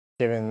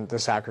Given the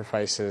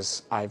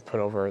sacrifices I've put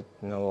over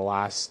the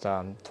last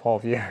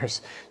 12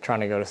 years trying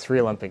to go to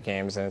 3 Olympic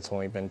Games, and it's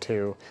only been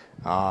 2,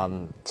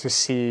 to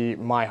see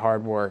my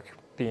hard work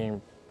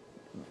being,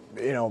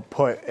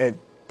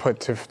 put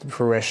to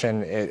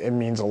fruition, it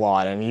means a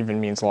lot, and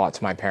even means a lot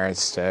to my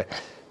parents to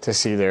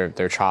see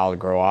their child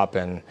grow up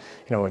and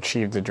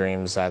achieve the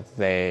dreams that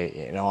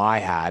I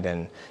had,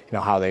 and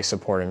how they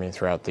supported me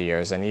throughout the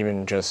years. And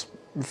even just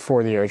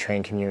for the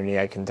Eritrean community,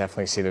 I can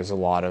definitely see there's a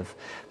lot of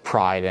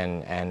pride,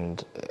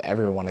 and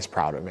everyone is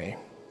proud of me.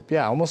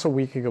 Yeah, almost a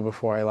week ago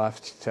before I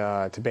left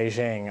to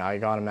Beijing, I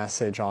got a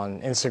message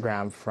on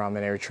Instagram from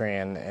an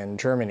Eritrean in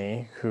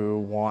Germany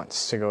who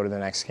wants to go to the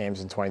next games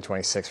in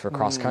 2026 for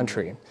cross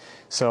country.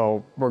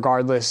 So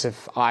regardless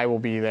if I will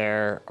be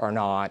there or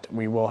not,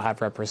 we will have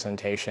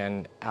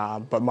representation.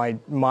 But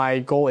my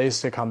goal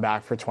is to come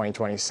back for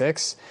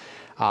 2026.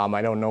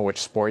 I don't know which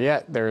sport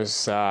yet.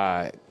 There's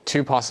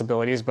 2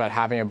 possibilities, but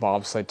having a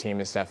bobsled team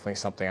is definitely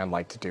something I'd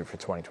like to do for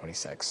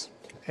 2026.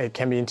 It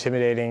can be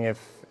intimidating if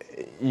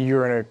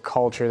you're in a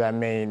culture that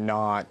may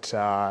not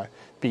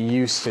be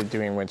used to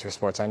doing winter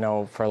sports. I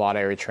know for a lot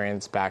of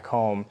Eritreans back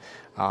home,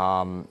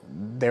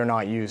 they're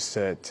not used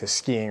to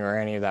skiing or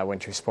any of that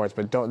winter sports,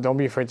 but don't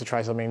be afraid to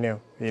try something new.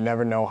 You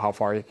never know how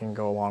far you can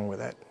go along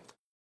with it.